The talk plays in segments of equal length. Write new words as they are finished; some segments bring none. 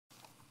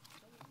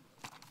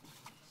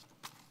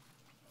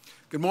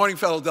Good morning,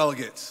 fellow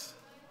delegates.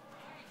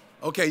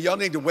 Okay, y'all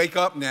need to wake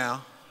up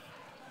now.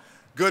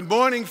 Good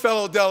morning,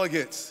 fellow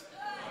delegates.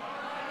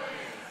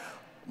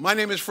 My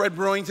name is Fred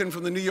Brewington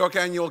from the New York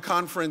Annual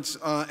Conference,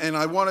 and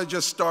I want to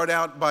just start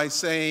out by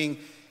saying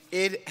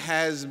it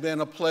has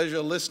been a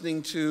pleasure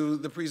listening to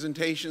the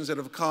presentations that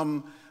have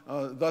come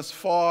thus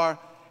far,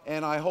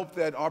 and I hope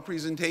that our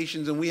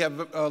presentations, and we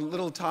have a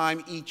little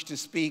time each to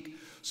speak,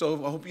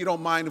 so I hope you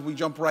don't mind if we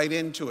jump right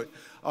into it.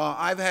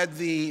 I've had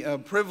the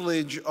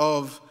privilege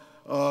of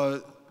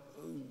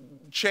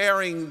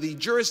chairing the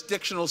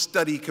Jurisdictional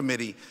Study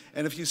Committee.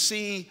 And if you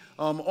see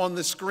on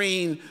the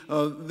screen,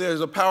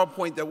 there's a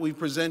PowerPoint that we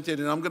presented,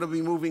 and I'm going to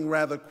be moving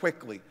rather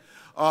quickly.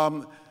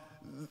 Let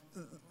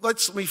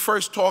me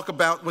first talk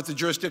about what the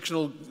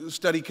Jurisdictional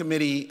Study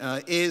Committee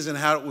is and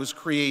how it was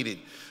created.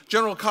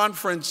 General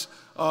Conference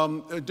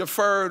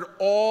deferred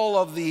all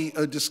of the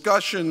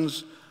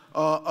discussions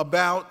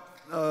about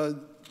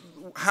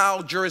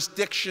how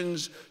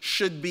jurisdictions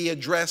should be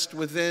addressed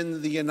within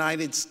the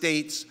United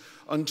States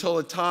until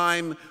a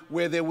time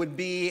where there would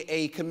be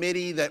a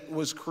committee that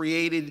was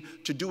created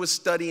to do a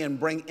study and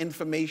bring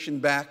information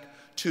back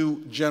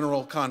to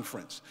General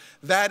Conference.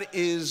 That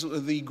is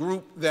the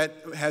group that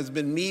has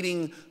been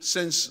meeting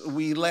since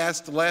we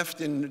last left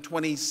in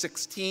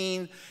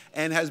 2016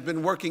 and has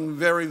been working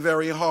very,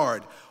 very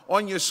hard.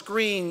 On your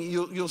screen,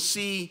 you'll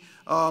see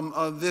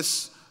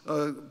this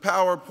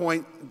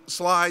PowerPoint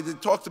slide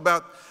that talks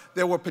about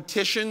there were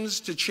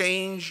petitions to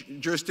change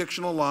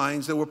jurisdictional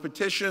lines. There were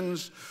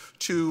petitions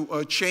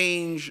to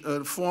change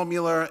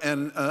formula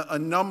and a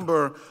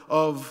number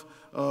of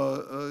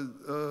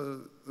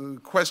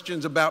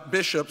questions about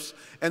bishops.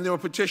 And there were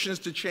petitions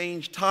to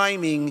change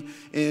timing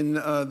in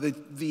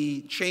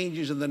the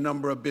changes in the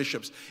number of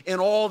bishops. In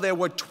all, there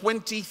were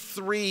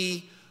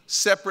 23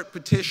 separate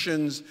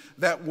petitions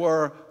that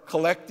were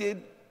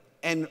collected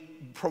and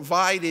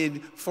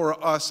provided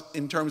for us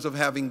in terms of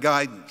having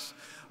guidance.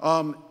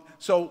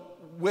 So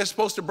we're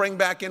supposed to bring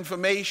back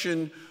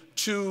information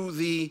to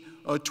the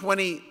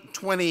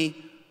 2020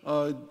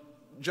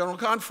 General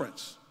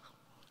Conference.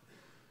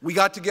 We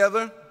got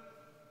together,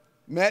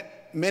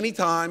 met many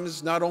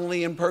times, not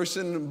only in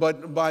person,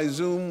 but by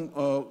Zoom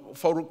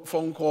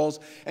phone calls,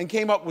 and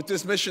came up with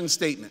this mission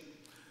statement.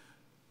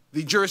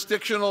 The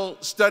Jurisdictional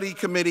Study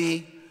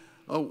Committee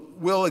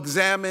will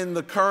examine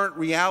the current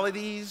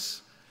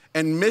realities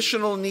and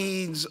missional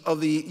needs of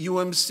the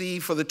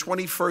UMC for the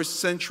 21st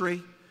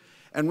century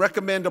and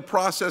recommend a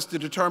process to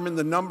determine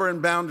the number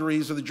and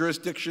boundaries of the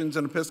jurisdictions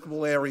and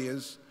episcopal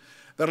areas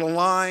that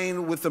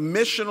align with the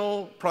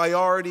missional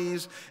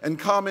priorities and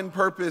common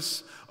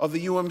purpose of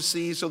the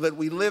UMC so that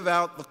we live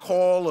out the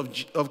call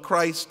of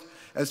Christ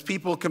as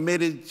people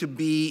committed to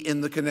be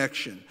in the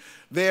connection.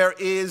 There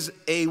is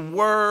a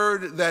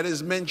word that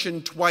is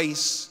mentioned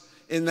twice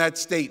in that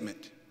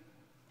statement.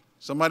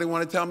 Somebody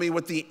want to tell me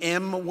what the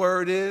M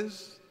word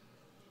is?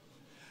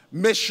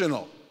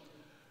 Missional.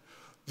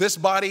 This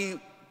body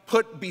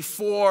put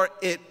before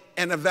it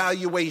an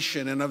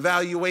evaluation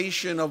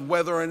of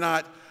whether or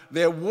not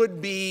there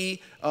would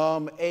be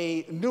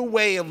a new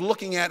way of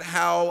looking at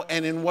how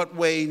and in what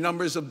way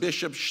numbers of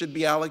bishops should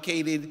be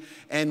allocated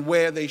and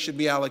where they should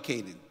be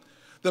allocated.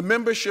 The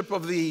membership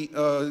of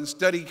the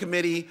study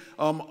committee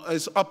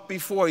is up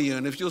before you,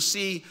 and if you'll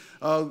see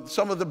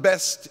some of the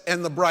best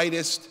and the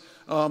brightest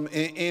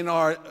in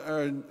our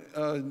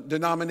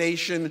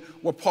denomination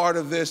were part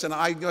of this, and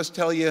I must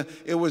tell you,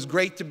 it was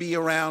great to be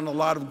around a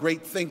lot of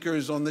great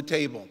thinkers on the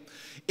table.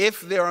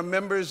 If there are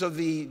members of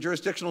the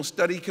Jurisdictional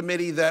Study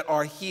Committee that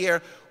are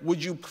here,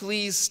 would you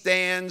please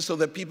stand so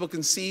that people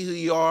can see who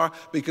you are,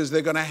 because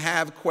they're going to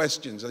have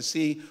questions. I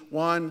see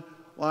one,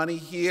 Lonnie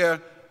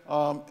here.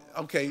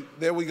 Okay,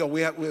 there we go.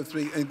 We have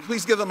three. And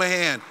please give them a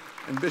hand,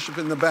 and Bishop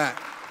in the back.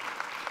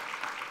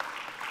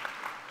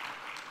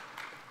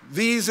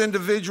 These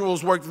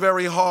individuals worked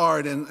very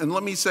hard, and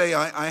let me say,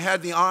 I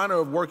had the honor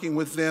of working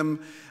with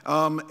them,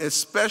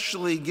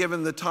 especially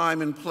given the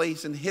time and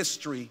place and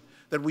history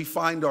that we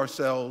find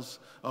ourselves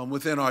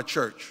within our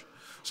church.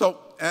 So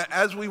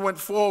as we went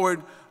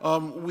forward,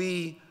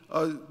 we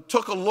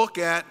took a look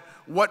at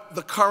what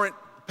the current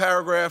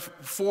paragraph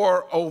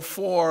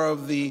 404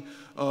 of the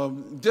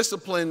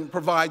discipline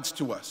provides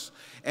to us.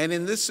 And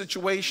in this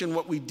situation,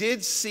 what we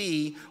did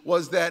see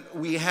was that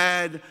we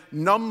had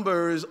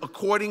numbers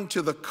according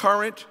to the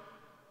current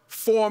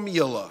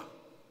formula.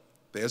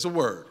 There's a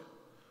word,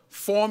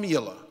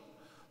 formula,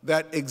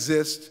 that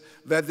exists,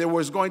 that there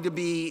was going to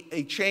be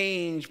a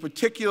change,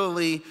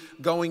 particularly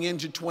going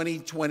into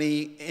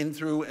 2020 in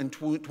through and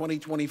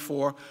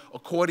 2024,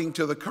 according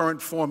to the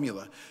current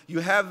formula.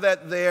 You have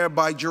that there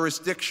by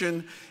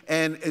jurisdiction,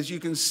 and as you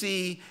can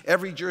see,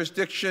 every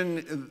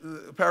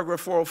jurisdiction,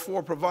 paragraph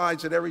 404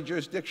 provides that every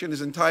jurisdiction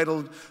is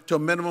entitled to a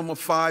minimum of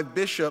 5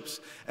 bishops,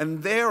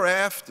 and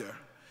thereafter,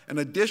 an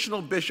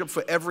additional bishop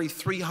for every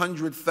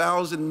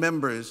 300,000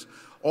 members,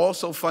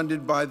 also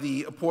funded by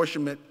the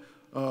apportionment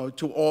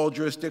to all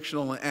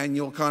jurisdictional and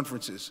annual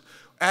conferences.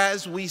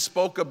 as we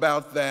spoke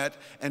about that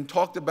and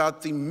talked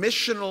about the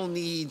missional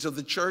needs of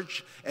the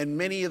church and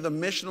many of the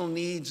missional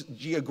needs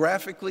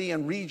geographically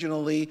and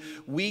regionally,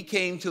 we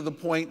came to the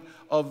point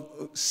of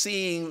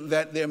seeing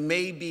that there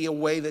may be a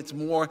way that's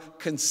more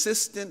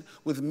consistent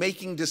with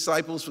making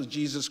disciples for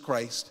Jesus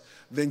Christ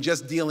than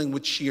just dealing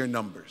with sheer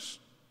numbers.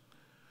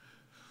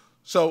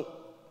 So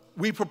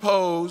we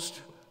proposed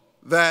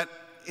that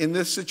in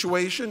this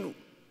situation,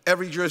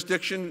 every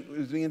jurisdiction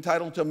is being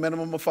entitled to a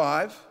minimum of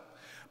 5,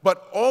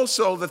 but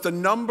also that the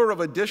number of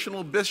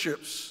additional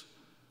bishops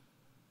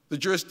the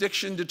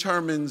jurisdiction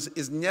determines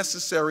is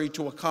necessary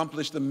to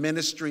accomplish the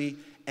ministry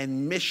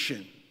and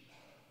mission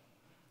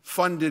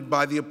funded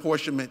by the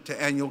apportionment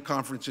to annual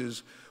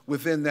conferences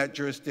within that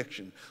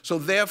jurisdiction. So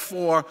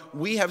therefore,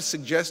 we have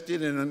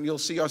suggested, and you'll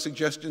see our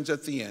suggestions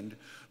at the end,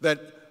 that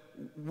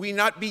we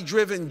not be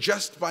driven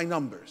just by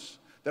numbers,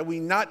 that we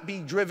not be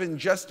driven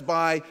just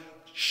by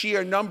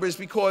sheer numbers,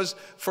 because,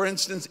 for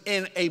instance,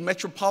 in a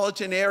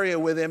metropolitan area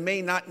where there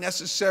may not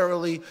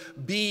necessarily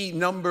be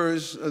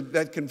numbers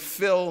that can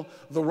fill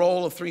the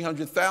role of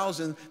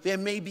 300,000, there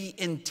may be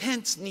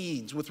intense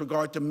needs with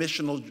regard to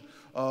missional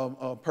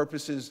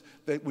purposes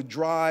that would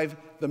drive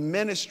the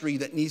ministry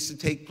that needs to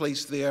take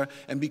place there.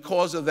 And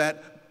because of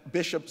that,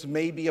 bishops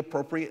may be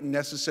appropriate and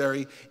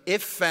necessary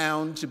if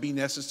found to be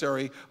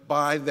necessary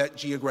by that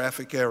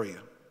geographic area.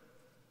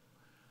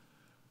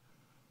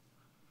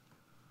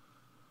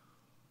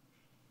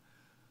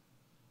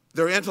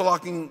 There are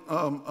interlocking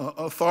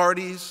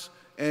authorities,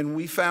 and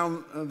we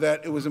found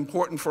that it was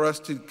important for us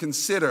to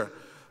consider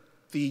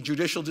the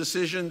judicial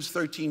decisions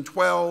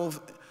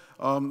 1312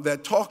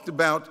 that talked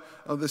about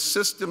the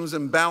systems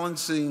and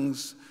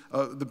balancings,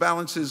 the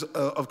balances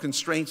of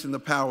constraints and the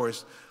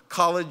powers.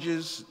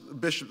 Colleges,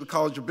 the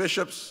College of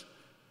Bishops,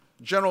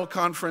 General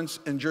Conference,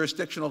 and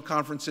jurisdictional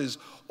conferences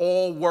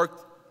all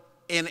worked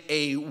in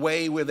a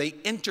way where they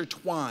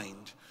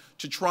intertwined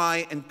to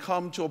try and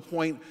come to a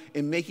point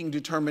in making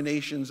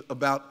determinations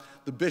about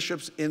the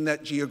bishops in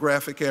that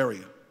geographic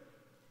area.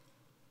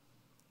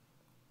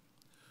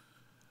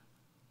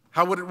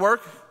 How would it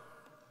work?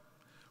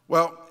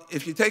 Well,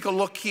 if you take a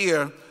look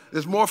here,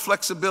 there's more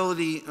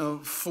flexibility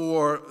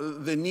for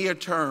the near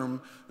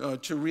term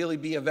to really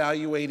be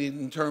evaluated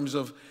in terms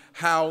of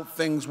how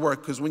things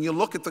work. Because when you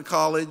look at the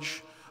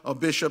College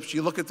of Bishops,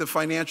 you look at the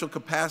financial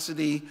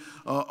capacity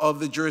of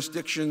the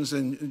jurisdictions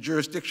and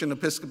jurisdiction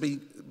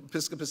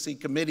episcopacy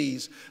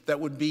committees that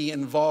would be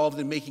involved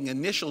in making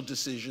initial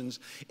decisions,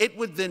 it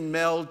would then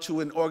meld to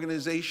an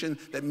organization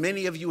that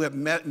many of you have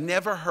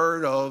never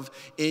heard of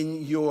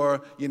in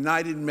your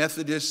United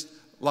Methodist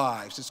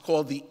lives. It's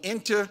called the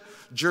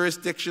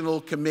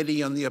Interjurisdictional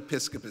Committee on the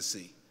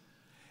Episcopacy.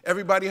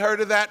 Everybody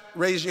heard of that?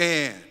 Raise your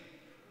hand.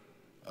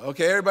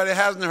 Okay, everybody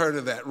hasn't heard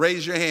of that?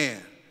 Raise your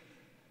hand.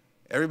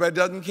 Everybody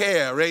doesn't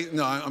care.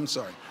 No, I'm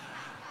sorry.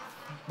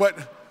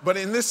 But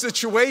in this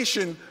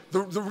situation,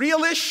 the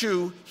real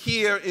issue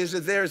here is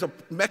that there's a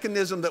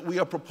mechanism that we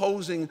are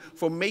proposing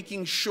for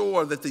making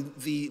sure that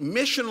the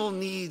missional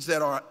needs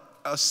that are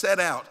set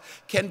out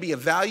can be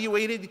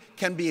evaluated,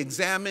 can be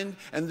examined,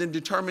 and then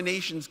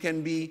determinations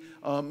can be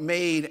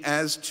made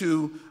as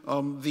to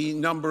the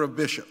number of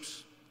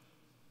bishops.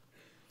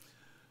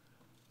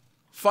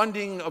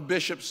 Funding of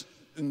bishops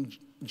and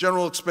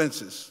general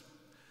expenses.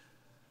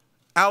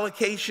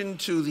 Allocation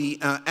to the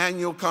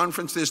annual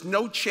conference. There's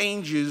no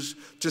changes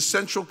to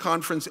central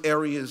conference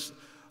areas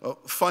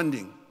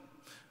funding,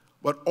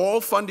 but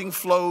all funding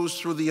flows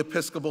through the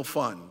Episcopal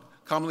Fund,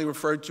 commonly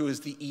referred to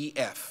as the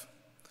EF.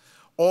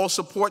 All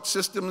support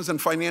systems and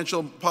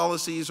financial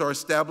policies are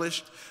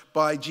established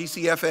by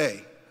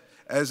GCFA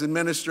as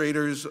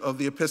administrators of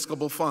the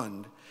Episcopal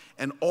Fund,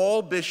 and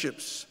all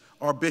bishops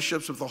are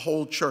bishops of the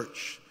whole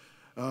church.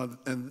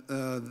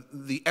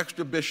 The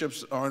extra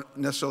bishops aren't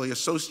necessarily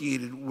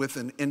associated with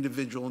an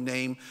individual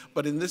name,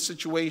 but in this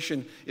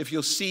situation, if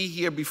you'll see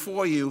here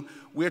before you,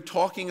 we're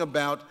talking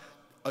about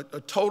a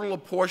total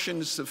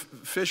apportion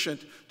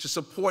sufficient to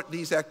support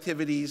these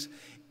activities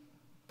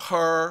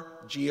per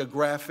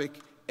geographic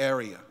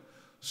area.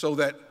 So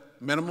that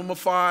minimum of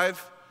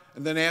 5,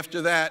 and then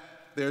after that,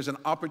 there's an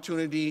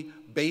opportunity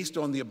based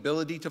on the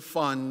ability to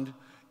fund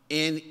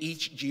in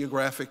each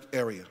geographic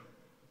area.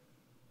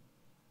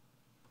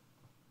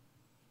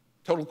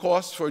 Total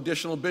costs for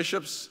additional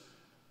bishops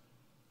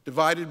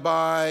divided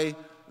by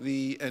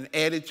and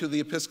added to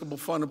the Episcopal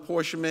Fund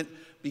apportionment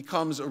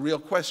becomes a real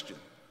question.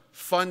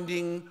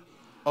 Funding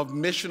of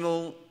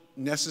missional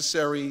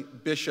necessary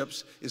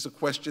bishops is a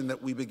question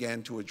that we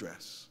began to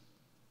address.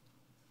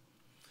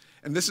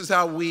 And this is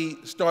how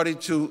we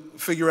started to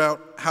figure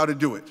out how to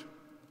do it.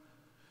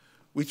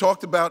 We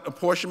talked about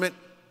apportionment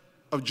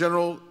of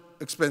general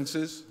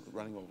expenses.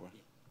 Running over.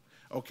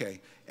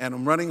 Okay, and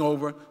I'm running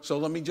over, so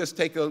let me just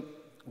take a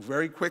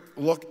very quick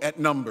look at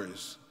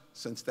numbers,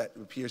 since that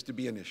appears to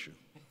be an issue.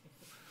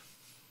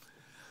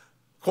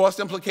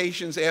 Cost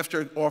implications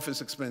after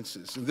office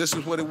expenses. And this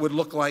is what it would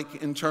look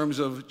like in terms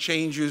of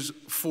changes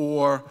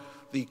for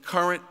the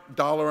current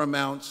dollar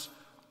amounts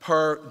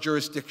per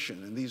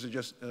jurisdiction. And these are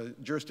just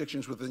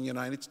jurisdictions within the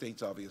United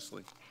States,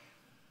 obviously.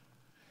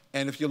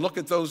 And if you look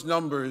at those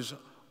numbers,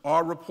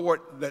 our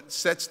report that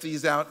sets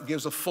these out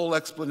gives a full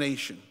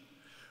explanation.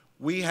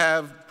 We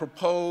have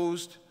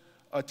proposed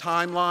a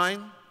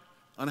timeline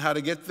on how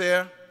to get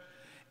there.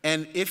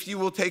 And if you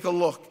will take a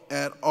look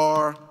at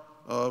our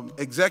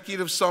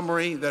executive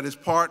summary that is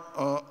part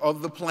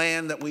of the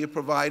plan that we have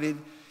provided,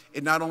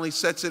 it not only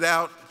sets it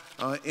out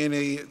in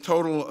a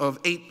total of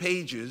 8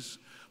 pages,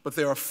 but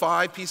there are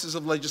 5 pieces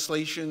of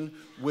legislation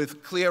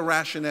with clear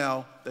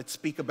rationale that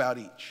speak about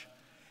each.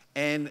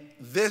 And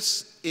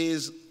this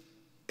is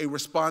a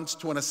response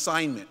to an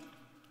assignment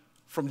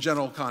from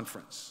General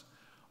Conference.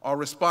 Our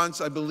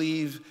response, I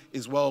believe,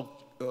 is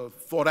well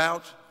thought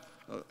out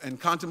and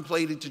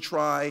contemplated to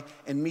try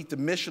and meet the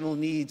missional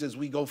needs as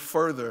we go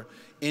further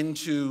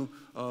into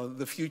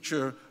the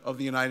future of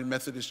the United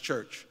Methodist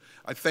Church.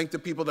 I thank the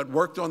people that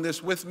worked on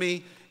this with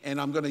me, and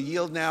I'm going to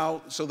yield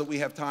now so that we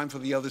have time for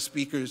the other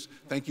speakers.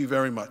 Thank you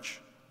very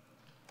much.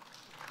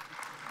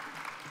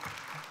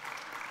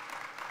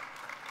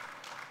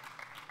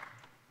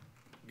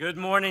 Good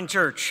morning,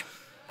 church.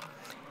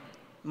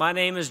 My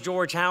name is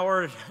George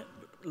Howard,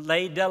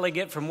 lay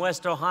delegate from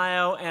West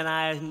Ohio, and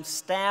I'm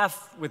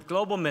staff with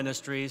Global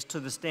Ministries to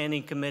the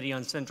Standing Committee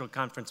on Central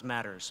Conference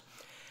Matters.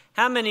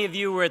 How many of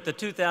you were at the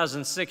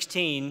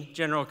 2016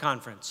 General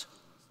Conference?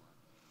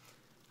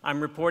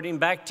 I'm reporting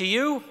back to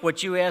you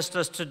what you asked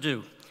us to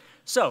do.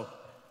 So,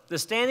 the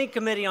Standing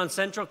Committee on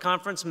Central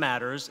Conference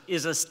Matters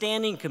is a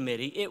standing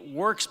committee. It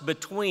works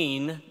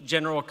between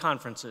general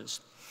conferences.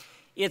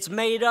 It's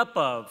made up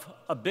of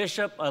a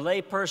bishop, a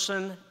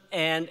layperson,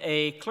 and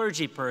a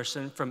clergy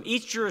person from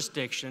each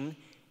jurisdiction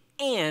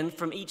and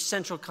from each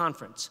central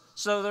conference.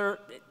 So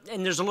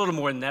there's a little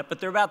more than that, but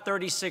there are about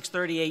 36,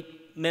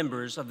 38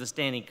 members of the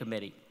standing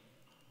committee.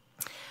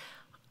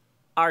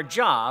 Our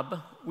job,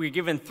 we're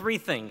given 3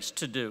 things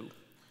to do.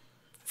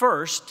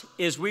 First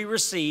is we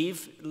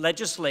receive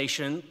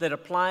legislation that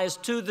applies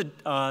to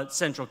the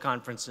central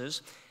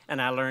conferences,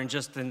 and I learned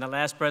just in the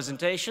last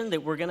presentation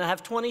that we're going to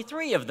have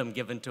 23 of them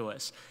given to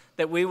us,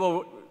 that we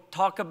will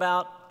talk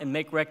about and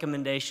make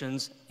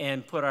recommendations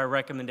and put our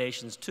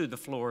recommendations to the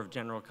floor of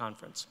General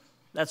Conference.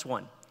 That's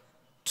 1.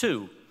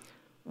 2,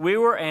 we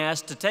were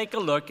asked to take a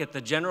look at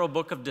the General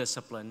Book of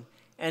Discipline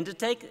and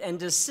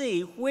to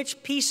see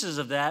which pieces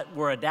of that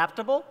were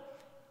adaptable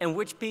and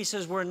which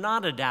pieces were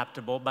not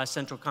adaptable by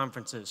central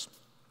conferences.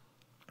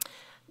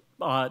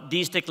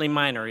 D. Stickley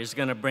Minor is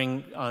going to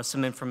bring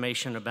some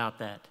information about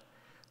that.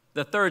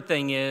 The third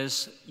thing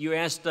is you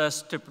asked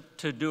us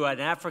to do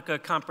an Africa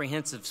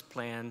comprehensive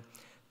plan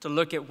to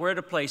look at where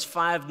to place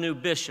 5 new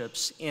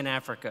bishops in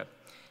Africa.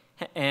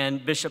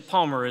 And Bishop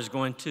Palmer is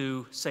going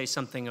to say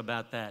something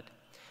about that.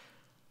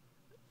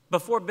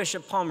 Before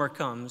Bishop Palmer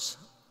comes,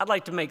 I'd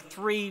like to make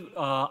 3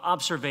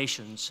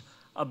 observations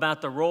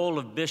about the role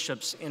of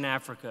bishops in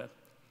Africa.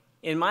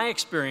 In my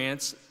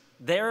experience,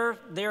 their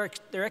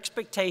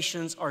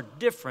expectations are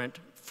different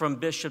from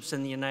bishops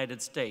in the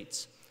United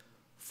States.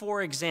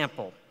 For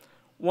example,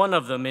 one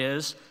of them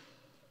is,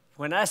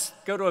 when I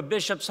go to a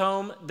bishop's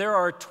home, there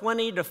are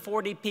 20 to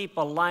 40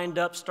 people lined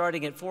up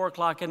starting at 4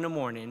 o'clock in the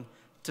morning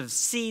to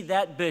see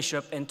that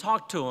bishop and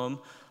talk to him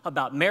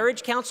about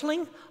marriage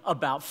counseling,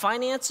 about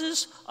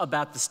finances,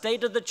 about the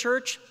state of the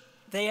church.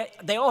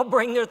 They all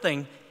bring their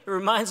thing. It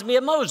reminds me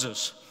of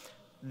Moses.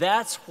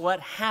 That's what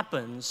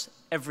happens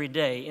every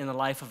day in the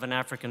life of an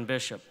African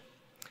bishop.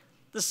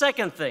 The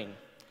second thing,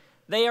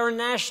 they are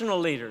national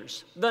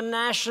leaders. The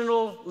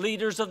national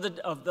leaders of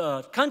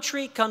the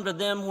country come to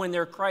them when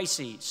there are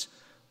crises.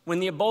 When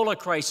the Ebola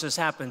crisis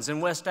happens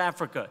in West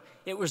Africa,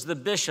 it was the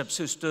bishops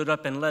who stood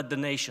up and led the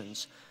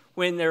nations.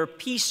 When there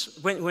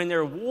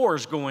are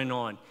wars going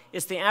on,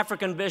 it's the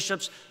African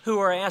bishops who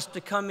are asked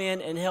to come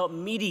in and help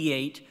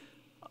mediate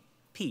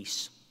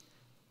peace.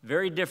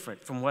 Very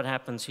different from what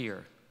happens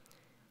here.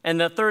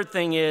 And the third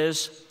thing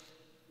is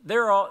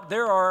there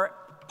are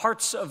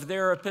parts of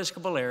their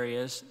Episcopal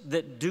areas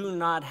that do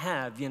not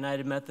have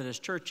United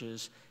Methodist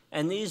churches,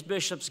 and these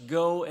bishops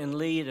go and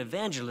lead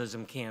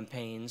evangelism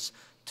campaigns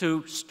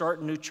to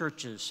start new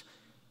churches.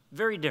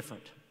 Very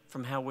different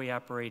from how we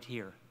operate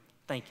here.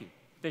 Thank you.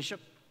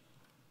 Bishop?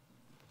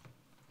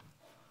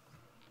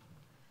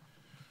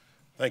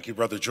 Thank you,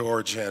 Brother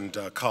George and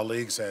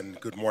colleagues,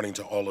 and good morning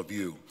to all of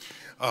you.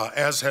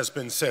 As has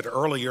been said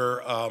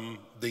earlier,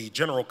 the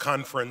General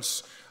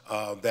Conference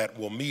that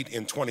will meet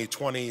in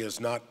 2020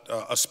 is not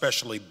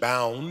especially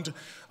bound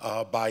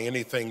by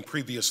anything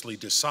previously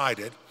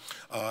decided,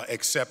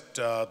 except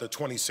the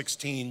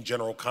 2016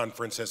 General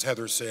Conference, as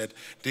Heather said,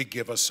 did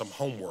give us some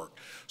homework.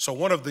 So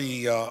one of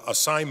the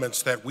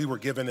assignments that we were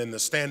given in the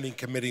Standing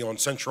Committee on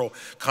Central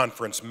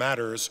Conference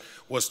Matters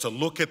was to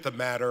look at the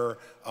matter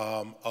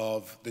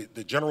of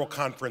the General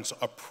Conference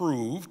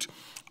approved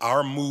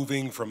our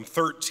moving from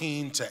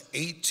 13 to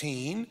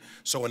 18,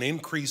 so an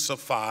increase of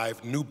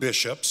 5 new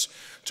bishops,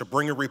 to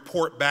bring a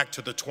report back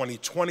to the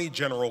 2020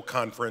 General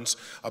Conference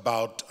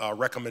about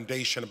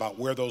recommendation about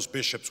where those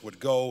bishops would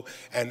go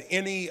and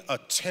any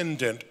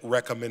attendant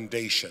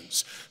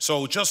recommendations.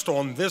 So just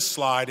on this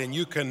slide, and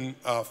you can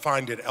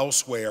find it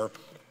elsewhere,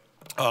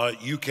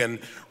 you can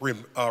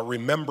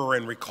remember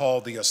and recall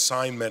the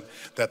assignment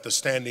that the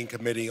Standing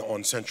Committee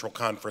on Central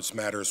Conference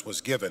Matters was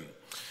given.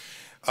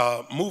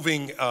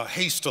 Moving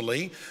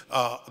hastily,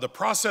 the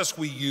process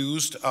we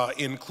used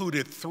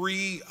included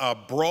 3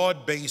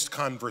 broad-based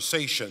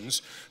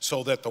conversations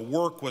so that the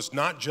work was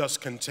not just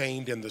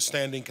contained in the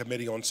Standing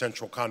Committee on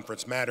Central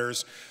Conference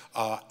Matters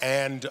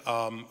and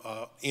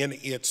in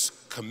its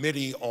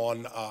Committee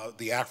on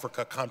the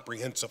Africa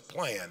Comprehensive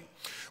Plan.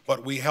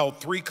 But we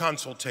held 3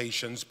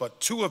 consultations, but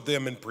 2 of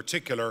them in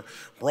particular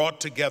brought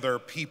together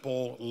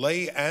people,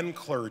 lay and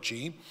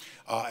clergy,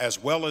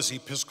 as well as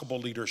Episcopal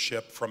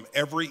leadership from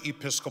every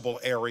Episcopal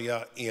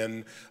area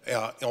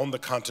on the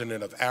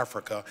continent of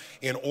Africa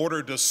in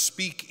order to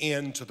speak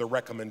into the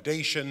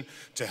recommendation,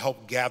 to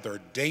help gather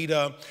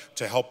data,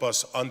 to help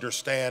us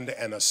understand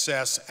and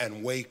assess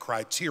and weigh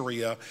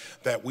criteria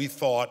that we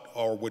thought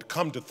or would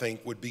come to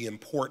think would be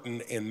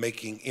important in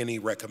making any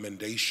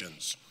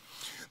recommendations.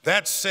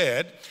 That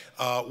said,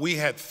 we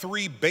had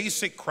 3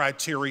 basic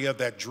criteria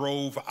that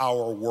drove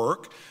our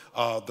work.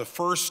 The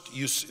first,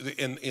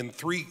 in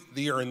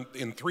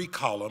 3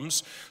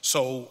 columns,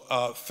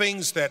 so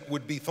things that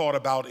would be thought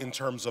about in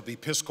terms of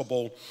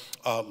Episcopal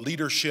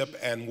leadership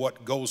and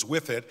what goes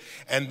with it.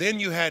 And then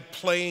you had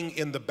playing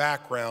in the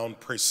background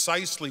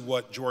precisely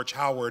what George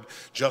Howard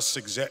just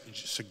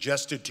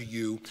suggested to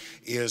you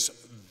is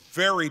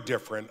very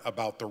different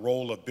about the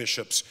role of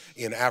bishops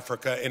in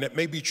Africa, and it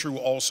may be true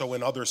also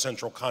in other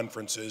central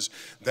conferences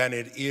than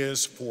it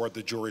is for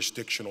the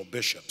jurisdictional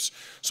bishops.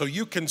 So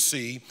you can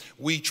see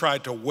we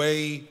tried to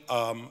weigh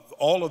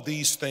all of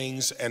these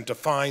things and to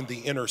find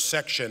the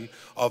intersection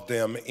of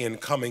them in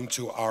coming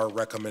to our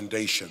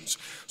recommendations.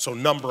 So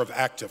number of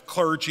active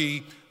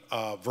clergy,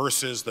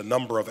 versus the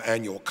number of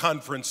annual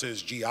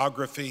conferences,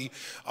 geography.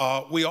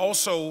 We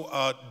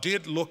also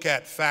did look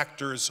at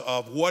factors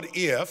of what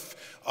if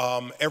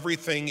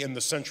everything in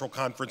the central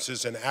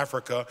conferences in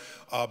Africa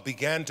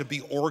began to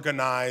be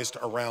organized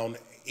around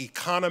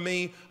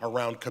economy,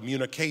 around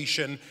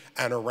communication,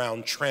 and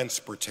around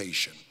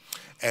transportation.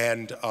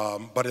 And,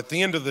 but at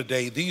the end of the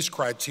day, these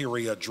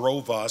criteria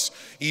drove us,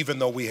 even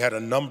though we had a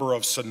number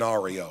of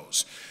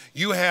scenarios.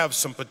 You have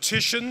some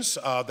petitions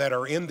that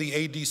are in the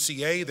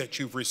ADCA that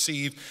you've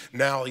received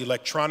now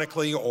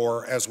electronically,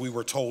 or as we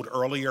were told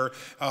earlier,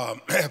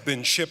 have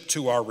been shipped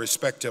to our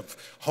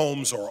respective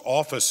homes or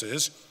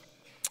offices.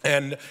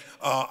 And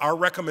our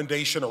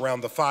recommendation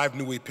around the 5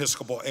 new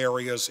Episcopal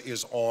areas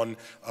is on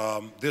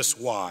this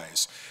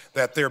wise,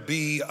 that there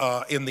be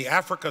in the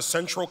Africa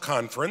Central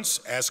Conference,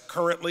 as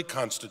currently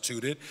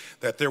constituted,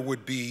 that there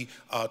would be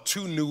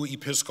 2 new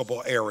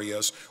Episcopal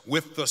areas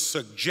with the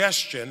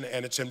suggestion,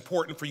 and it's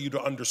important for you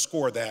to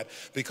underscore that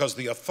because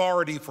the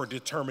authority for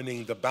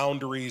determining the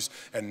boundaries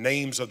and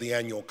names of the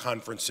annual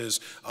conferences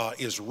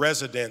is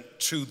resident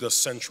to the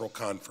Central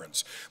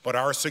Conference. But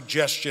our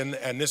suggestion,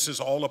 and this is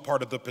all a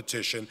part of the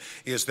petition,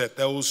 is that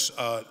those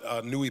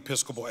new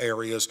Episcopal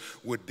areas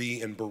would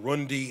be in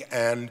Burundi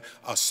and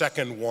a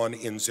second one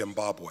in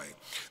Zimbabwe.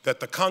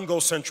 That the Congo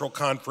Central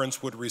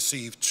Conference would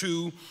receive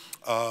 2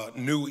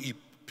 new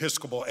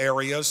Episcopal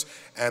areas,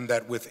 and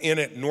that within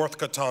it, North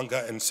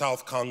Katanga and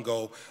South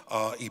Congo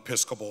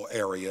Episcopal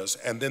areas.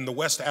 And then the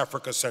West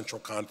Africa Central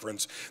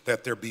Conference,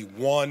 that there be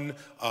 1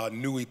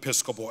 new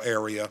Episcopal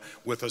area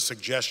with a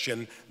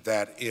suggestion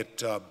that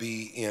it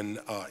be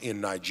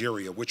in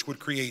Nigeria, which would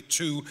create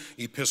 2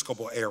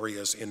 Episcopal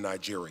areas in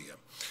Nigeria.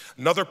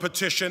 Another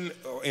petition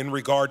in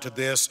regard to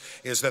this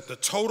is that the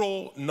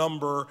total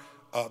number,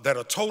 that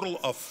a total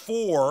of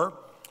 4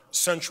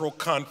 central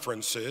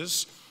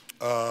conferences,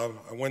 I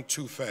went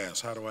too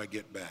fast. How do I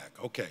get back?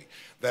 Okay.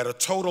 That a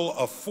total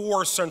of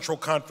 4 central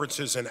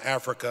conferences in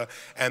Africa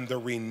and the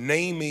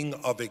renaming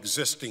of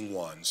existing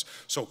ones.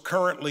 So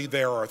currently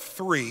there are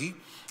 3,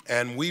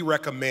 and we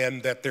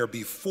recommend that there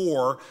be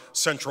 4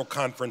 central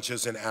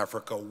conferences in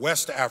Africa: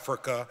 West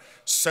Africa,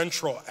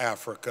 Central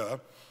Africa,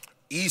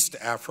 East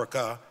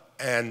Africa,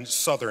 and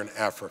Southern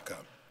Africa.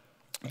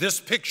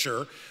 This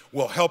picture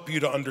will help you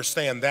to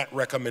understand that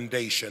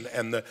recommendation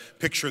and the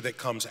picture that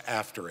comes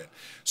after it.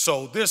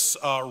 So this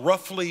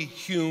roughly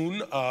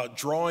hewn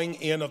drawing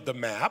in of the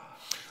map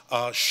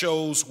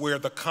shows where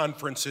the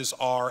conferences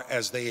are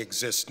as they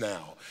exist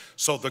now.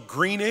 So the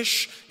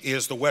greenish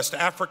is the West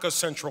Africa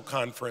Central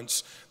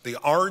Conference, the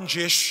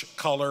orangish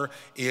color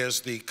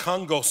is the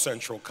Congo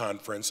Central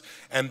Conference,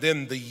 and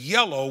then the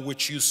yellow,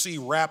 which you see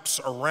wraps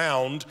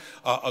around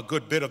a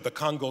good bit of the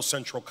Congo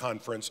Central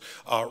Conference,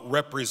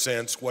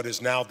 represents what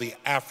is now the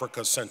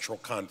Africa Central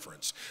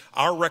Conference.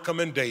 Our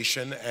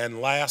recommendation,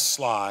 and last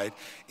slide,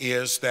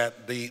 is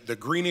that the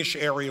greenish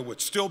area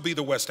would still be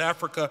the West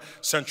Africa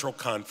Central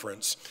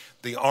Conference,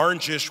 The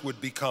orangish would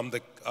become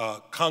the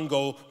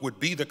Congo, would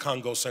be the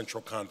Congo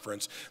Central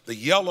Conference. The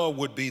yellow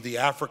would be the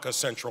Africa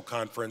Central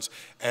Conference,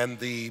 and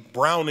the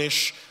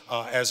brownish,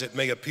 as it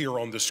may appear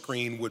on the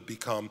screen, would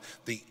become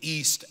the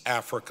East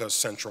Africa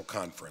Central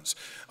Conference.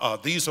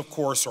 These, of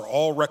course, are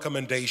all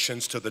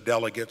recommendations to the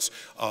delegates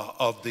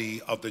of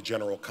the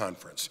General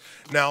Conference.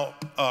 Now,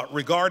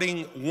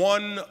 regarding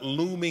one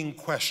looming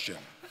question,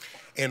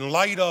 in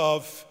light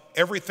of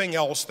everything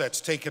else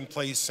that's taken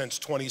place since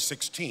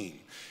 2016,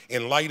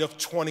 in light of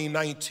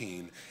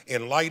 2019,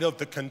 in light of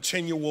the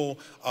continual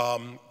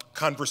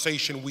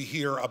conversation we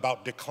hear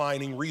about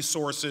declining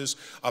resources,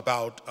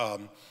 about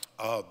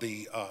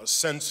the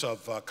sense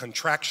of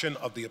contraction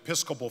of the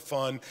Episcopal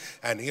Fund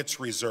and its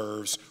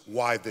reserves,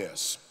 why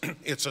this?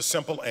 It's a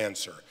simple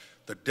answer.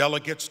 The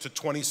delegates to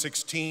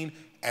 2016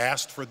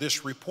 asked for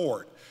this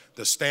report.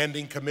 The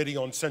Standing Committee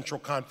on Central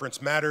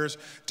Conference Matters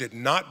did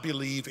not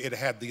believe it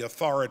had the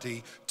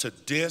authority to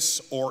dis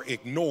or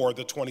ignore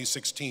the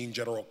 2016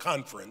 General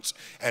Conference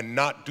and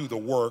not do the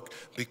work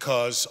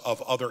because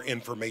of other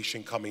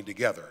information coming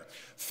together.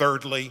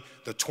 Thirdly,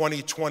 the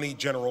 2020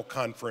 General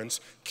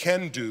Conference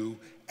can do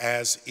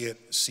as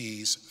it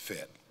sees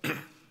fit.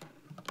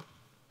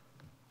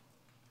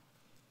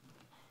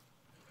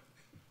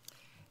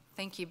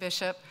 Thank you,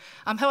 Bishop.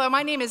 Hello,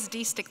 my name is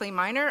Dee Stickley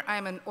Minor.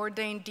 I'm an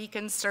ordained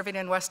deacon serving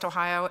in West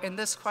Ohio. In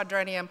this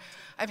quadrennium,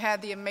 I've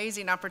had the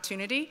amazing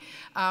opportunity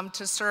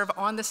to serve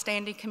on the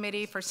Standing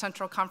Committee for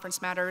Central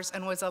Conference Matters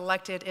and was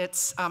elected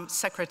its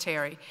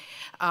secretary.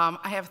 I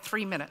have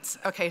 3 minutes.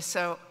 Okay,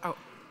 so,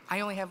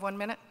 I only have 1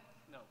 minute?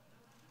 No.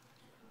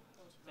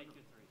 Take your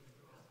 3.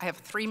 I have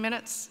 3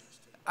 minutes?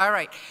 All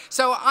right,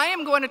 so I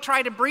am going to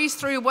try to breeze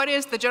through what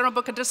is the General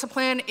Book of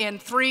Discipline in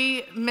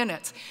 3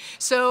 minutes.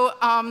 So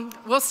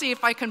we'll see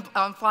if I can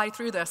fly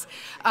through this.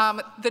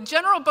 The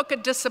General Book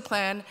of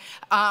Discipline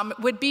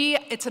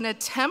it's an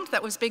attempt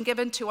that was being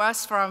given to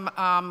us from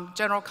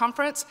General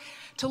Conference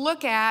to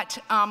look at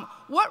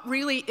what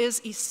really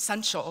is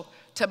essential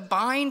to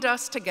bind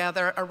us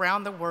together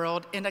around the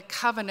world in a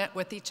covenant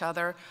with each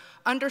other,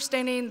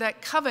 understanding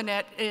that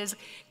covenant is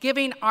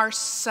giving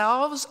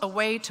ourselves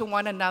away to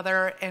one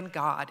another and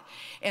God.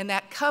 And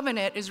that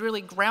covenant is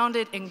really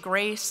grounded in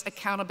grace,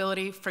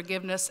 accountability,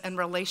 forgiveness, and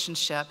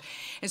relationship.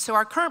 And so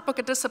our current Book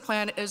of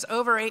Discipline is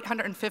over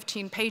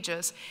 815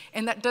 pages,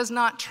 and that does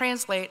not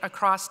translate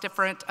across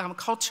different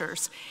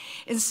cultures.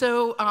 And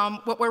so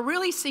what we're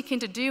really seeking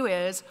to do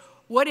is,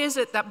 what is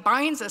it that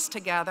binds us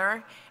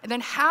together? And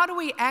then how do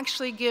we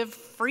actually give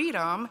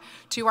freedom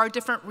to our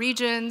different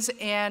regions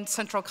and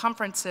central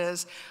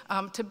conferences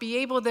to be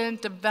able to then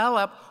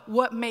develop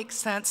what makes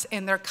sense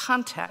in their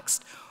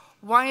context?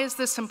 Why is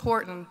this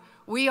important?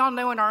 We all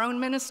know in our own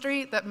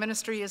ministry that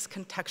ministry is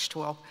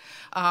contextual.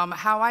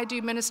 How I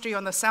do ministry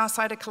on the south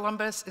side of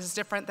Columbus is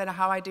different than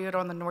how I do it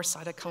on the north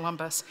side of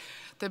Columbus.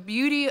 The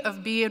beauty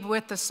of being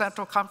with the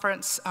Central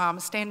Conference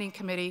Standing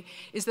Committee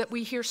is that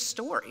we hear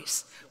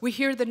stories. We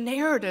hear the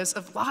narratives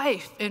of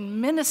life in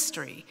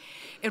ministry.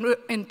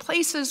 In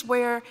places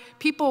where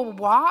people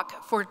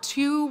walk for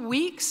 2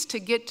 weeks to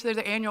get to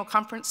the annual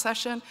conference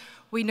session,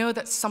 we know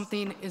that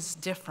something is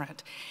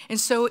different. And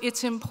so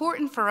it's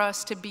important for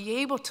us to be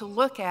able to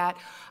look at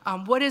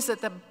what is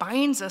it that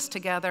binds us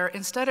together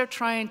instead of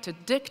trying to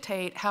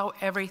dictate how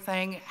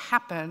everything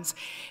happens.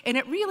 And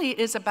it really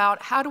is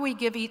about how do we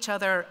give each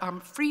other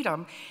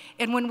freedom.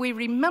 And when we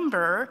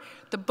remember,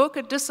 the Book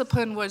of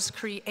Discipline was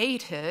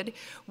created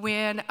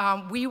when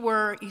we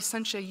were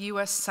essentially a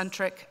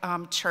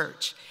U.S.-centric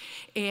church.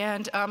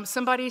 And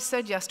somebody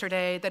said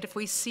yesterday that if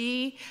we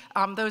see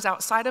those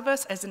outside of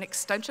us as an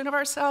extension of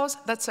ourselves,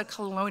 that's a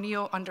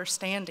colonial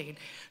understanding.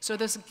 So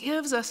this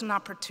gives us an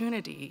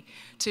opportunity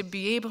to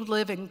be able to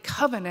live in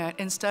covenant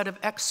instead of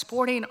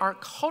exporting our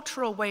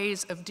cultural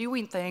ways of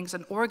doing things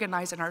and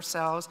organizing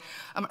ourselves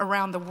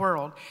around the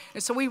world.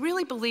 And so we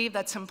really believe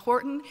that's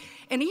important,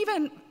 and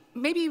even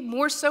maybe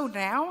more so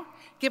now,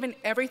 given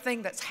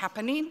everything that's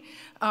happening,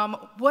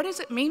 what does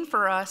it mean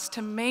for us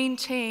to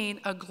maintain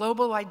a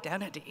global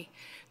identity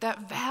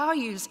that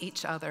values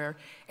each other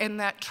and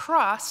that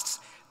trusts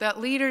that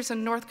leaders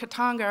in North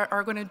Katanga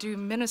are going to do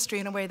ministry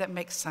in a way that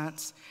makes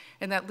sense,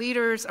 and that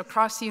leaders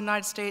across the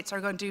United States are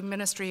going to do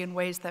ministry in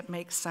ways that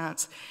make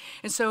sense.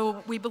 And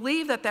so we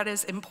believe that that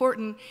is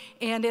important,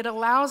 and it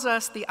allows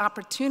us the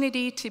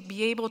opportunity to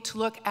be able to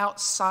look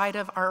outside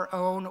of our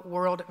own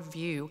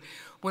worldview.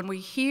 When we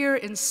hear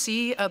and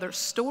see other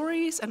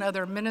stories and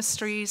other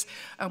ministries,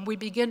 we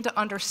begin to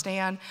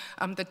understand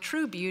the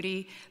true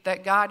beauty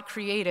that God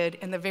created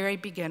in the very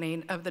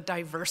beginning of the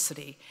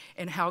diversity,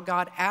 and how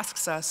God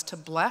asks us to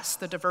bless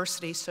the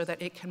diversity so that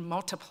it can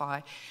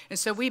multiply. And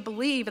so we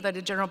believe that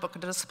a General Book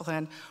of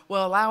Discipline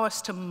will allow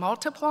us to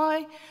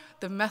multiply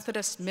the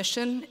Methodist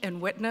mission and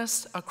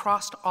witness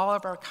across all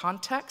of our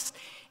contexts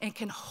and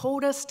can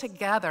hold us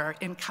together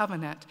in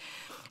covenant.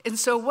 And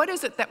so what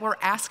is it that we're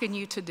asking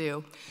you to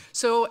do?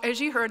 So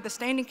as you heard, the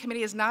Standing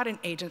Committee is not an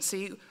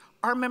agency.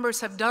 Our members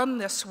have done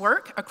this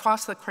work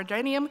across the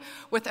quadrennium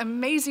with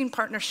amazing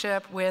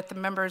partnership with the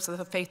members of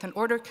the Faith and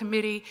Order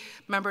Committee,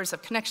 members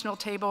of Connectional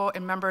Table,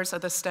 and members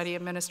of the Study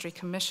of Ministry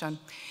Commission.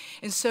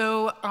 And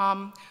so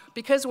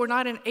because we're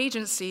not an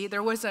agency,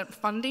 there wasn't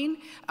funding,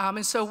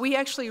 and so we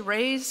actually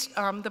raised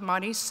the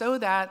money so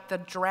that the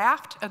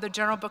draft of the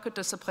General Book of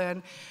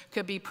Discipline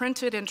could be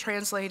printed and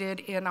translated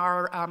in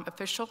our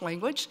official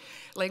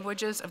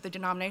languages of the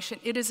denomination.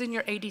 It is in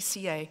your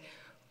ADCA.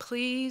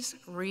 Please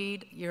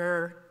read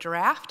your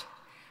draft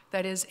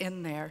that is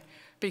in there,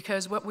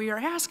 because what we are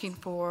asking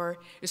for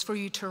is for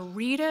you to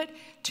read it,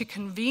 to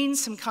convene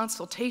some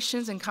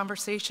consultations and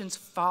conversations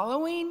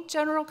following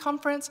General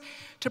Conference,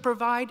 to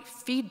provide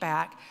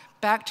feedback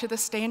back to the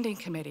Standing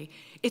Committee.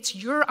 It's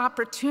your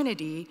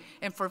opportunity,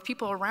 and for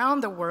people around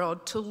the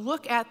world, to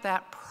look at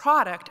that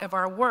product of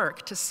our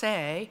work to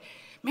say,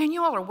 man,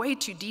 you all are way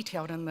too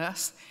detailed in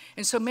this,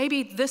 and so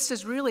maybe this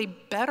is really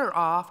better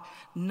off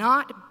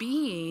not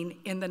being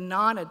in the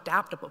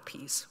non-adaptable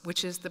piece,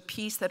 which is the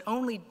piece that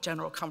only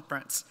General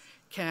Conference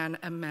can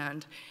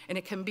amend. And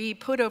it can be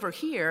put over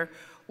here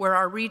where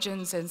our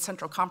regions and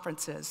central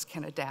conferences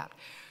can adapt.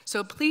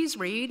 So please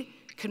read,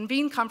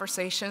 convene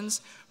conversations,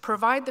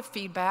 provide the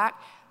feedback.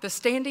 The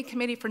Standing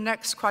Committee for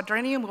next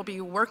quadrennium will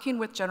be working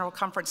with General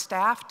Conference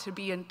staff to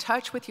be in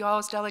touch with you all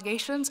as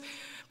delegations,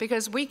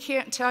 because we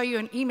can't tell you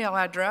an email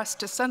address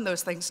to send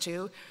those things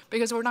to,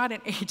 because we're not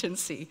an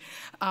agency.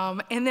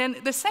 And then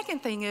the second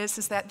thing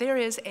is that there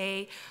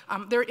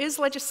is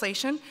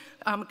legislation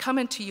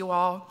coming to you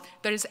all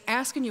that is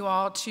asking you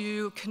all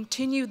to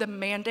continue the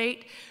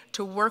mandate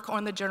to work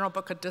on the General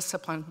Book of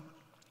Discipline.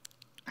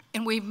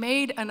 And we've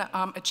made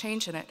a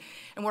change in it.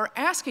 And we're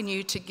asking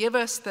you to give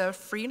us the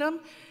freedom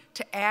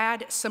to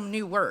add some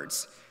new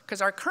words,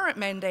 because our current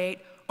mandate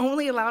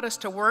only allowed us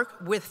to work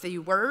with the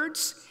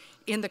words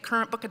in the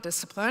current Book of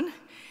Discipline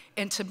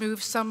and to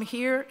move some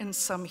here and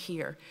some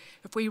here.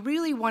 If we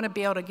really want to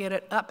be able to get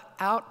it up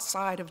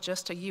outside of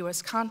just a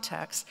U.S.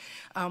 context,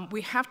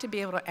 we have to be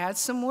able to add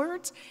some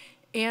words,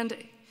 and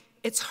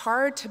it's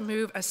hard to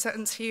move a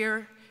sentence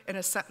here and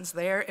a sentence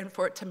there and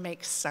for it to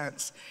make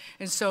sense.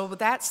 And so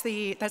that's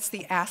the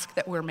ask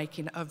that we're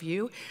making of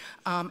you.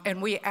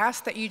 And we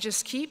ask that you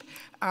just keep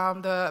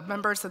the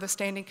members of the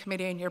Standing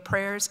Committee in your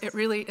prayers. It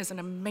really is an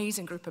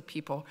amazing group of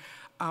people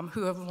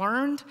who have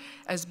learned,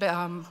 as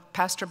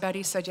Pastor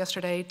Betty said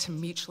yesterday, to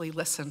mutually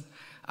listen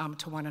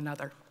to one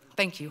another.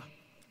 Thank you.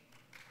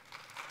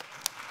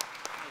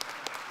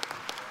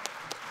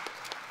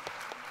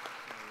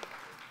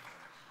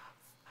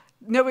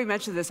 Nobody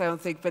mentioned this, I don't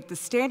think, but the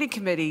Standing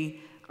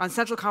Committee on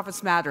Central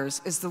Conference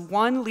Matters is the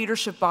one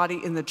leadership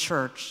body in the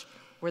church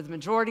where the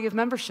majority of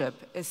membership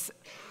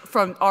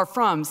are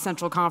from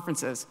central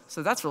conferences.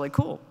 So that's really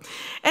cool.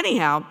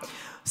 Anyhow,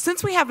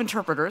 since we have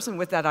interpreters, and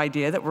with that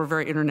idea that we're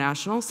very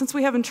international, since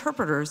we have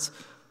interpreters,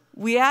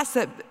 we ask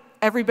that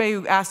everybody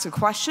who asks a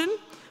question,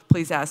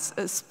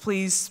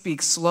 please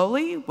speak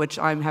slowly, which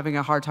I'm having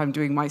a hard time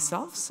doing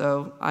myself,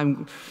 so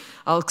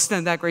I'll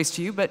extend that grace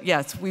to you. But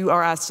yes, we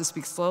are asked to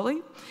speak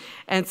slowly.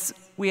 And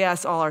we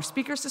ask all our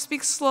speakers to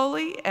speak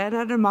slowly and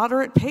at a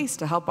moderate pace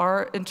to help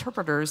our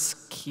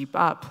interpreters keep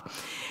up.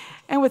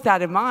 And with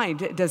that in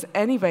mind, does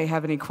anybody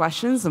have any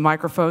questions? The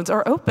microphones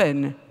are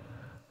open.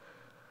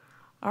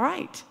 All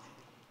right.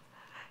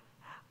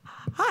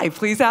 Hi,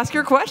 please ask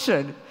your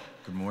question.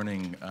 Good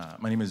morning.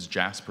 My name is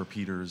Jasper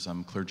Peters.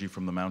 I'm clergy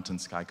from the Mountain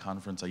Sky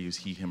Conference. I use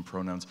he, him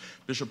pronouns.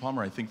 Bishop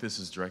Palmer, I think this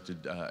is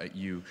directed at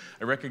you.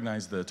 I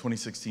recognize the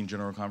 2016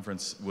 General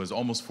Conference was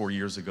almost 4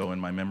 years ago,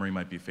 and my memory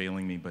might be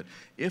failing me, but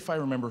if I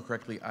remember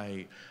correctly,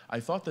 I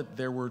thought that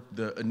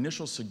the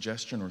initial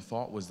suggestion or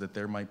thought was that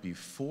there might be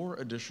 4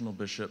 additional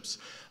bishops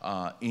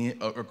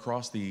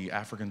across the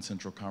African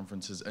Central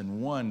Conferences,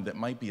 and 1 that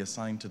might be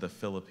assigned to the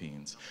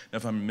Philippines. Now,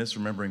 if I'm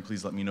misremembering,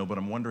 please let me know, but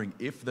I'm wondering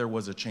if there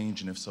was a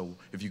change, and if so,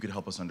 if you could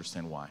help us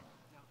understand why.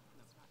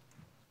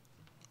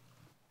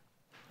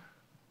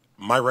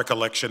 My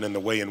recollection and the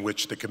way in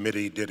which the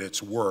committee did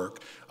its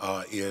work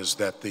is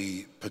that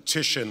the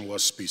petition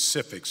was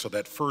specific. So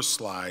that first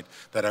slide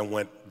that I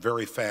went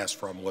very fast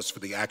from was for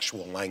the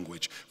actual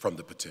language from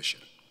the petition.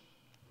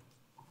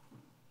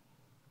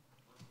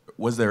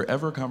 Was there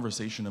ever a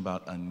conversation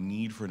about a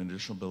need for an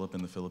additional bishop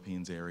in the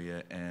Philippines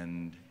area,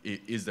 and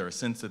is there a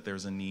sense that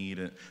there's a need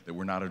that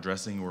we're not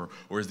addressing,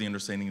 or is the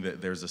understanding that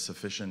there's a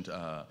sufficient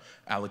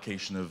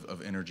allocation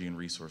of energy and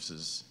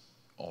resources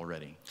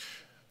already?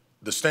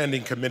 The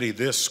Standing Committee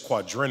this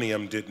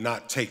quadrennium did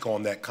not take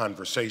on that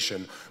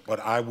conversation, but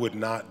I would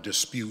not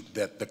dispute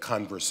that the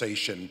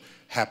conversation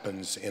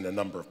happens in a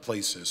number of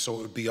places. So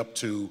it would be up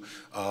to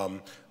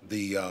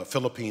the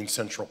Philippine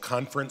Central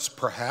Conference,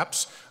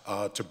 perhaps,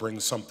 to bring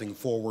something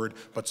forward,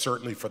 but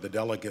certainly for the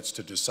delegates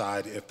to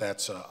decide if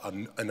that's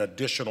an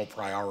additional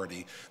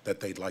priority that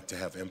they'd like to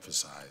have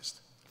emphasized.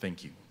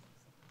 Thank you.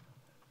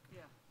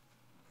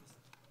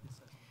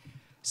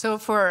 So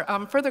for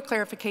further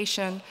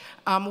clarification,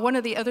 one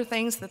of the other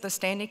things that the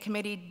Standing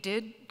Committee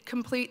did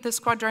complete this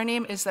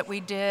quadrennium is that we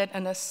did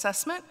an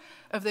assessment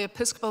of the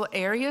Episcopal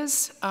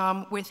areas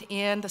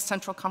within the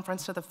Central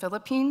Conference of the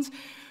Philippines.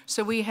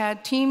 So we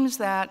had teams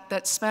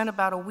that spent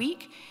about a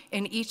week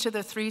in each of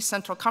the 3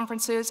 central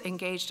conferences,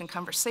 engaged in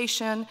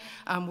conversation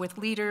with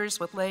leaders,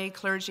 with lay,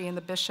 clergy, and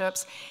the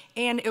bishops.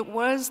 And it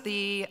was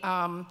the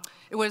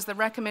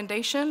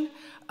recommendation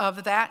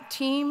of that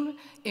team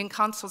in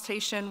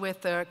consultation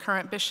with the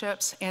current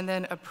bishops and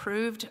then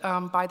approved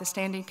by the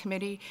Standing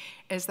Committee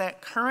is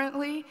that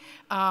currently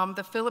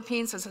the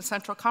Philippines as a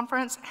central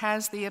conference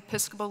has the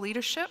Episcopal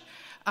leadership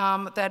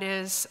that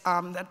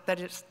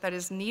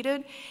is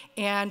needed,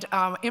 and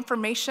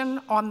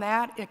information on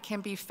that, it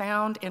can be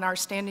found in our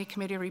Standing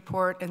Committee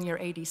report in your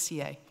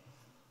ADCA.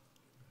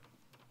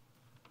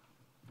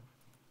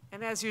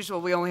 And as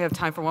usual, we only have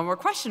time for one more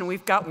question.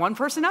 We've got one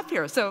person up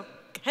here, so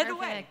head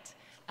away.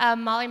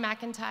 Molly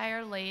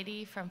McIntyre,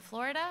 lady from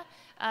Florida.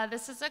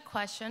 This is a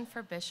question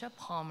for Bishop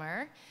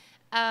Palmer.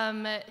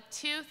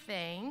 2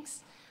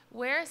 things.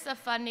 Where is the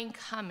funding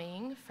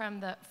coming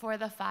from for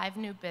the 5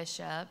 new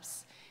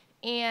bishops?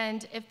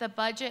 And if the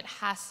budget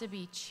has to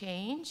be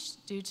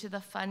changed due to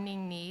the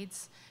funding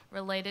needs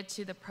related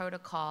to the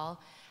protocol,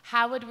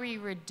 how would we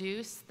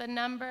reduce the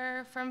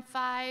number from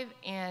 5,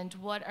 and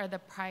what are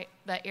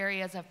the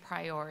areas of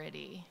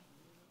priority?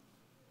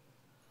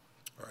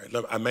 All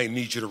right, I may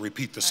need you to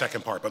repeat the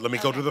second part, but let me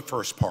go to the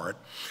first part.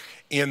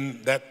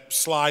 In that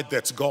slide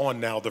that's gone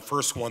now, the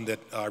first one that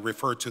I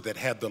referred to that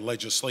had the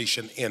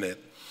legislation in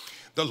it,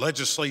 the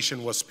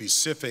legislation was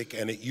specific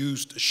and it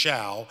used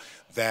shall,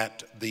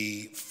 that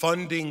the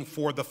funding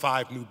for the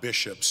 5 new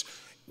bishops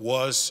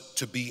was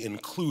to be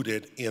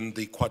included in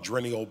the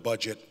quadrennial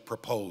budget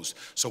proposed.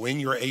 So in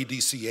your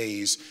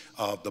ADCAs,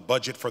 the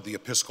budget for the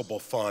Episcopal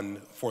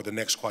Fund for the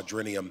next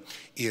quadrennium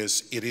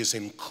is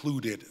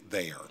included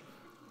there.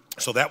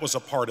 So that was a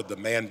part of the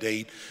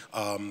mandate.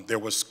 There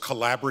was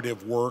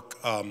collaborative work,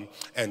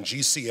 and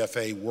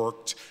GCFA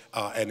worked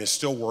and is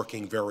still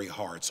working very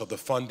hard. So the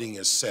funding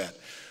is set.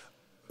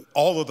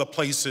 All of the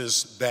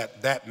places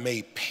that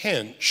may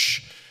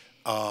pinch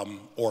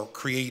or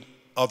create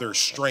other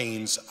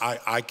strains,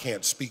 I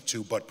can't speak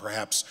to, but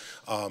perhaps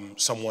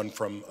someone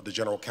from the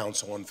General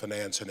Counsel on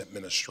Finance and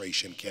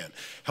Administration can.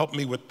 Help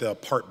me with the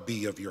part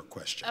B of your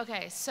question.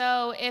 Okay,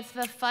 so if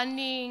the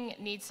funding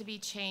needs to be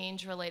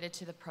changed related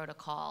to the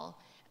protocol,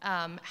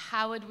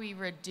 how would we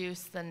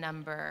reduce the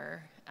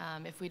number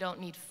if we don't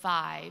need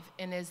 5?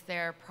 And is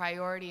there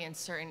priority in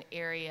certain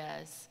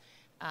areas?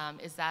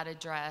 Is that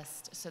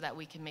addressed so that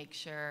we can make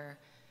sure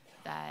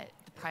that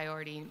the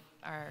priority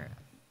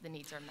the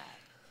needs are met?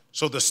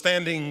 So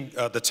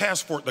the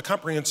task force, the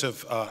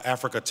Comprehensive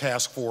Africa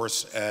Task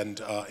Force, and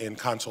in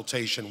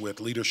consultation with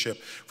leadership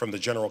from the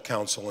General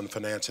Counsel and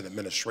Finance and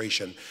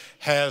Administration,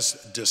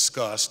 has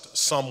discussed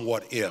some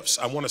what ifs.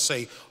 I want to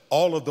say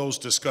all of those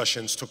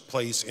discussions took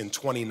place in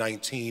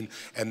 2019,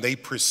 and they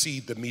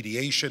precede the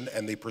mediation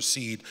and they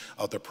precede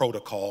the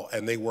protocol,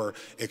 and they were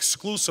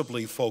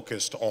exclusively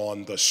focused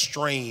on the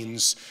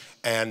strains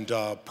and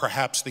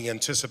perhaps the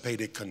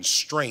anticipated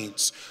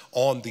constraints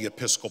on the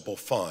Episcopal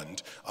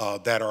Fund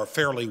that are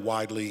fairly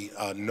widely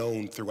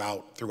known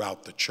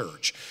throughout the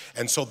church.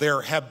 And so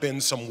there have been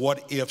some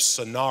what-if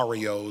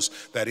scenarios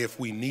that if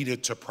we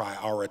needed to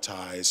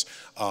prioritize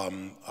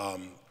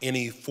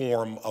any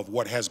form of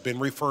what has been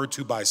referred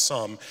to by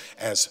some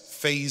as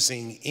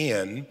phasing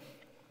in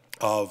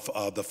of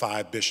the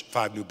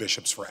five new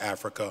bishops for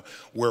Africa,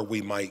 where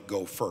we might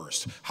go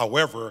first.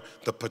 However,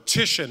 the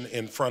petition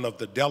in front of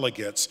the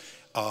delegates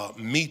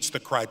meets the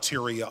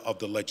criteria of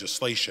the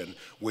legislation,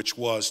 which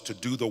was to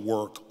do the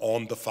work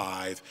on the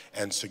 5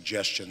 and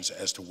suggestions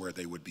as to where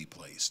they would be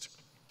placed.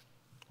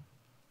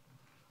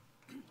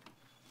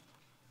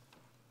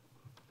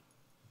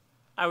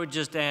 I would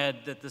just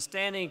add that the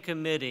Standing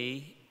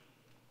Committee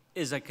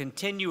is a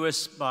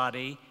continuous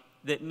body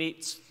that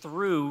meets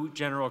through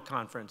General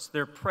Conference.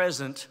 They're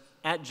present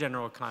at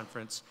General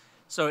Conference.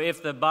 So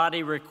if the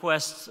body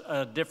requests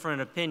a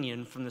different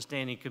opinion from the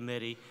Standing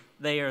Committee,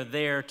 they are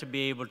there to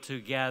be able to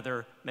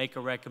gather, make a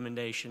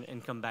recommendation,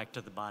 and come back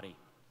to the body.